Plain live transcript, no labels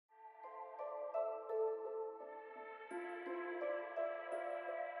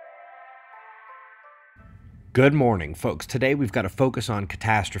Good morning, folks. Today we've got to focus on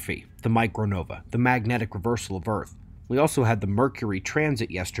Catastrophe, the Micronova, the magnetic reversal of Earth. We also had the Mercury transit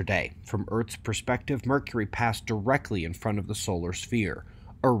yesterday. From Earth's perspective, Mercury passed directly in front of the solar sphere.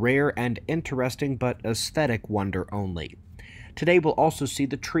 A rare and interesting but aesthetic wonder only. Today we'll also see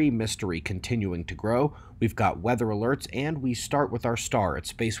the tree mystery continuing to grow. We've got weather alerts, and we start with our star at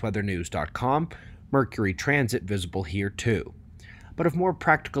spaceweathernews.com. Mercury transit visible here too. But of more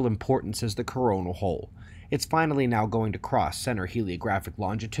practical importance is the coronal hole. It's finally now going to cross center heliographic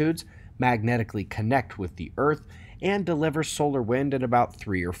longitudes, magnetically connect with the Earth, and deliver solar wind in about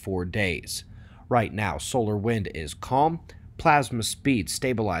 3 or 4 days. Right now, solar wind is calm, plasma speed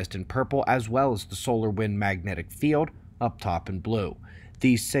stabilized in purple, as well as the solar wind magnetic field up top in blue.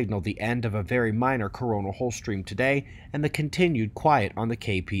 These signal the end of a very minor coronal hole stream today and the continued quiet on the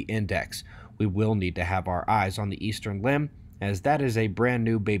KP index. We will need to have our eyes on the eastern limb, as that is a brand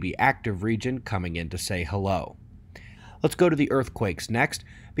new baby active region coming in to say hello. Let's go to the earthquakes next,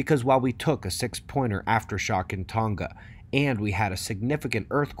 because while we took a 6-pointer aftershock in Tonga, and we had a significant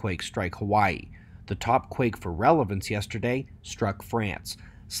earthquake strike Hawaii, the top quake for relevance yesterday struck France,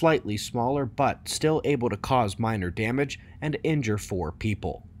 slightly smaller but still able to cause minor damage and injure 4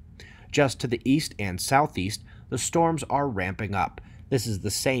 people. Just to the east and southeast, the storms are ramping up. This is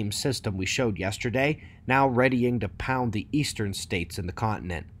the same system we showed yesterday, now readying to pound the eastern states in the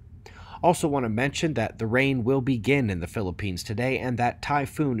continent. Also want to mention that the rain will begin in the Philippines today, and that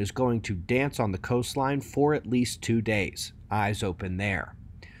typhoon is going to dance on the coastline for at least 2 days. Eyes open there.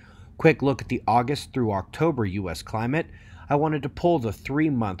 Quick look at the August through October U.S. climate. I wanted to pull the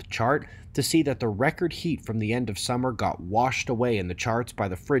 3-month chart to see that the record heat from the end of summer got washed away in the charts by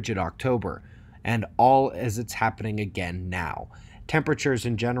the frigid October, and all as it's happening again now. Temperatures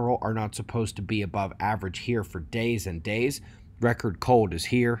in general are not supposed to be above average here for days and days. Record cold is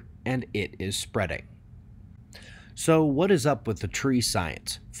here, and it is spreading. So what is up with the tree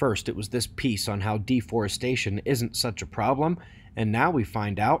science? First, it was this piece on how deforestation isn't such a problem, and now we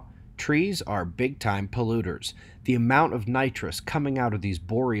find out trees are big-time polluters. The amount of nitrous coming out of these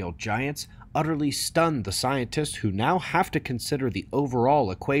boreal giants utterly stunned the scientists, who now have to consider the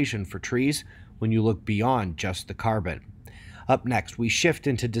overall equation for trees when you look beyond just the carbon. Up next, we shift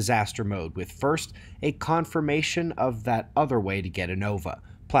into disaster mode with first a confirmation of that other way to get a nova,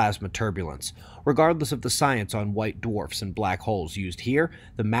 plasma turbulence. Regardless of the science on white dwarfs and black holes used here,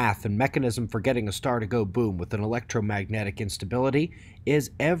 the math and mechanism for getting a star to go boom with an electromagnetic instability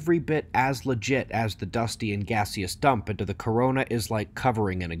is every bit as legit as the dusty and gaseous dump into the corona is like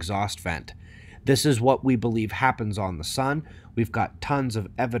covering an exhaust vent. This is what we believe happens on the Sun. We've got tons of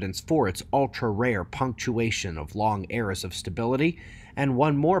evidence for its ultra-rare punctuation of long eras of stability, and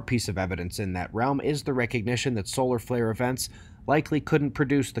one more piece of evidence in that realm is the recognition that solar flare events likely couldn't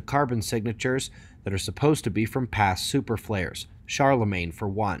produce the carbon signatures that are supposed to be from past superflares. Charlemagne, for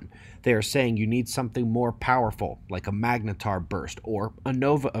one. They are saying you need something more powerful, like a magnetar burst or a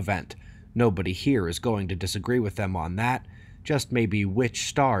nova event. Nobody here is going to disagree with them on that, just maybe which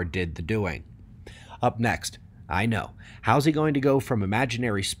star did the doing. Up next, I know, how's he going to go from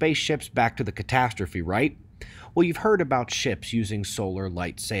imaginary spaceships back to the catastrophe, right? Well, you've heard about ships using solar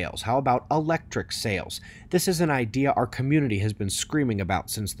light sails. How about electric sails? This is an idea our community has been screaming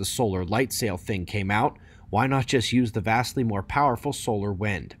about since the solar light sail thing came out. Why not just use the vastly more powerful solar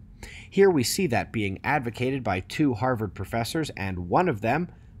wind? Here we see that being advocated by 2 Harvard professors, and one of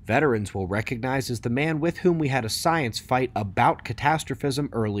them, veterans will recognize, is the man with whom we had a science fight about catastrophism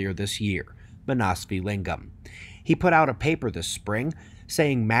earlier this year. Manasvi Lingam. He put out a paper this spring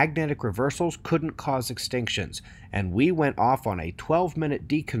saying magnetic reversals couldn't cause extinctions, and we went off on a 12-minute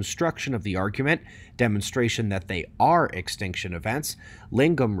deconstruction of the argument, demonstration that they are extinction events.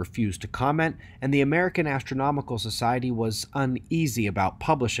 Lingam refused to comment, and the American Astronomical Society was uneasy about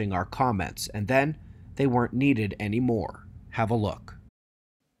publishing our comments, and then they weren't needed anymore. Have a look.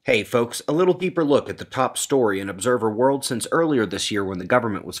 Hey folks, a little deeper look at the top story in Observer World since earlier this year, when the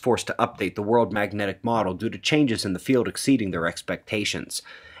government was forced to update the world magnetic model due to changes in the field exceeding their expectations.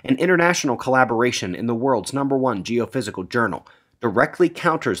 An international collaboration in the world's #1 geophysical journal directly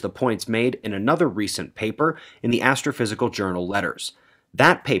counters the points made in another recent paper in the Astrophysical Journal Letters.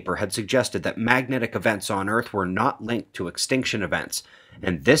 That paper had suggested that magnetic events on Earth were not linked to extinction events,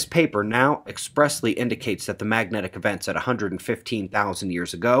 and this paper now expressly indicates that the magnetic events at 115,000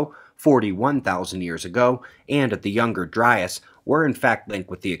 years ago, 41,000 years ago, and at the Younger Dryas were in fact linked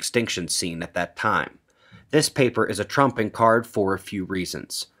with the extinction scene at that time. This paper is a trumping card for a few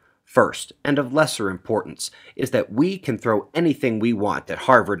reasons. First, and of lesser importance, is that we can throw anything we want at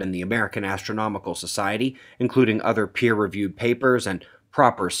Harvard and the American Astronomical Society, including other peer-reviewed papers and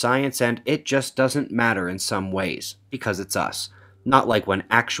proper science, and it just doesn't matter in some ways, because it's us. Not like when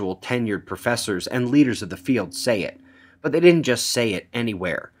actual tenured professors and leaders of the field say it. But they didn't just say it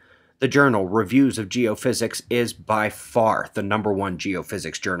anywhere. The journal Reviews of Geophysics is by far the #1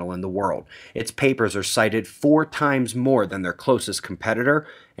 geophysics journal in the world. Its papers are cited 4 times more than their closest competitor,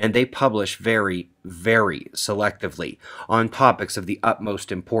 and they publish very, very selectively on topics of the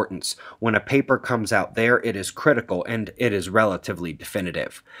utmost importance. When a paper comes out there, it is critical and it is relatively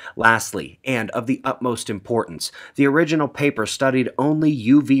definitive. Lastly, and of the utmost importance, the original paper studied only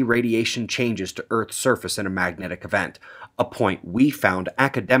UV radiation changes to Earth's surface in a magnetic event, a point we found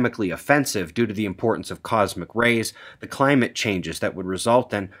academically offensive due to the importance of cosmic rays, the climate changes that would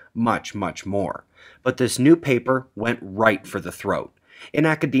result, and much, much more. But this new paper went right for the throat. In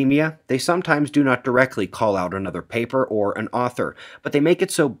academia, they sometimes do not directly call out another paper or an author, but they make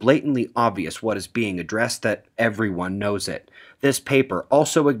it so blatantly obvious what is being addressed that everyone knows it. This paper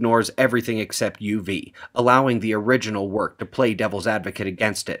also ignores everything except UV, allowing the original work to play devil's advocate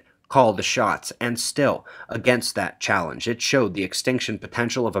against it, call the shots, and still, against that challenge, it showed the extinction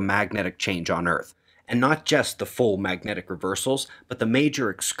potential of a magnetic change on Earth. And not just the full magnetic reversals, but the major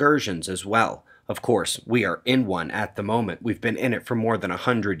excursions as well. Of course, we are in one at the moment. We've been in it for more than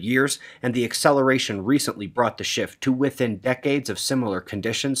 100 years, and the acceleration recently brought the shift to within decades of similar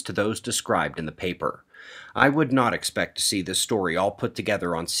conditions to those described in the paper. I would not expect to see this story all put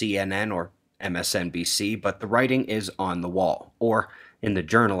together on CNN or MSNBC, but the writing is on the wall, or in the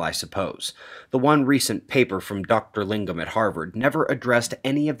journal, I suppose. The one recent paper from Dr. Lingham at Harvard never addressed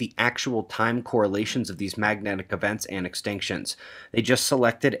any of the actual time correlations of these magnetic events and extinctions. They just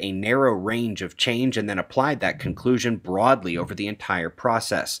selected a narrow range of change and then applied that conclusion broadly over the entire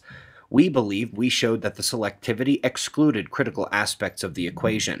process. We believe we showed that the selectivity excluded critical aspects of the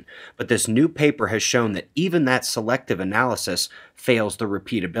equation, but this new paper has shown that even that selective analysis fails the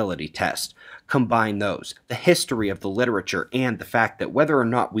repeatability test. Combine those, the history of the literature, and the fact that whether or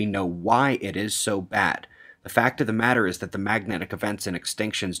not we know why it is so bad, the fact of the matter is that the magnetic events and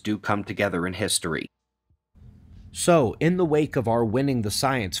extinctions do come together in history. So, in the wake of our winning the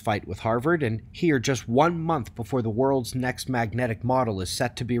science fight with Harvard, and here just 1 month before the world's next magnetic model is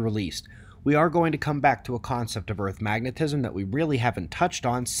set to be released, we are going to come back to a concept of Earth magnetism that we really haven't touched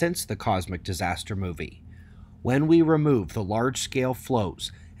on since the Cosmic Disaster movie. When we remove the large-scale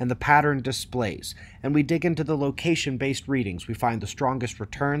flows and the pattern displays, and we dig into the location-based readings, we find the strongest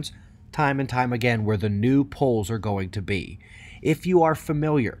returns time and time again where the new poles are going to be. If you are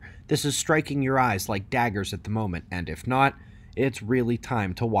familiar, this is striking your eyes like daggers at the moment, and if not, it's really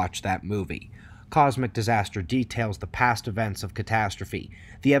time to watch that movie. Cosmic Disaster details the past events of Catastrophe,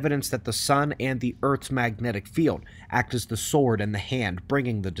 the evidence that the Sun and the Earth's magnetic field act as the sword and the hand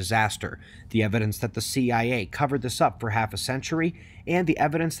bringing the disaster, the evidence that the CIA covered this up for half a century, and the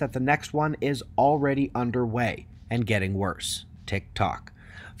evidence that the next one is already underway and getting worse. Tick-tock.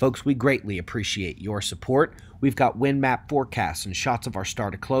 Folks, we greatly appreciate your support. We've got wind map forecasts and shots of our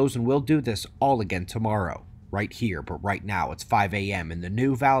star to close, and we'll do this all again tomorrow. Right here, but right now it's 5 a.m. in the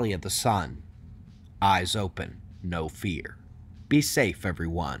new Valley of the Sun. Eyes open, no fear. Be safe,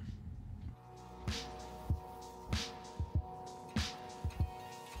 everyone.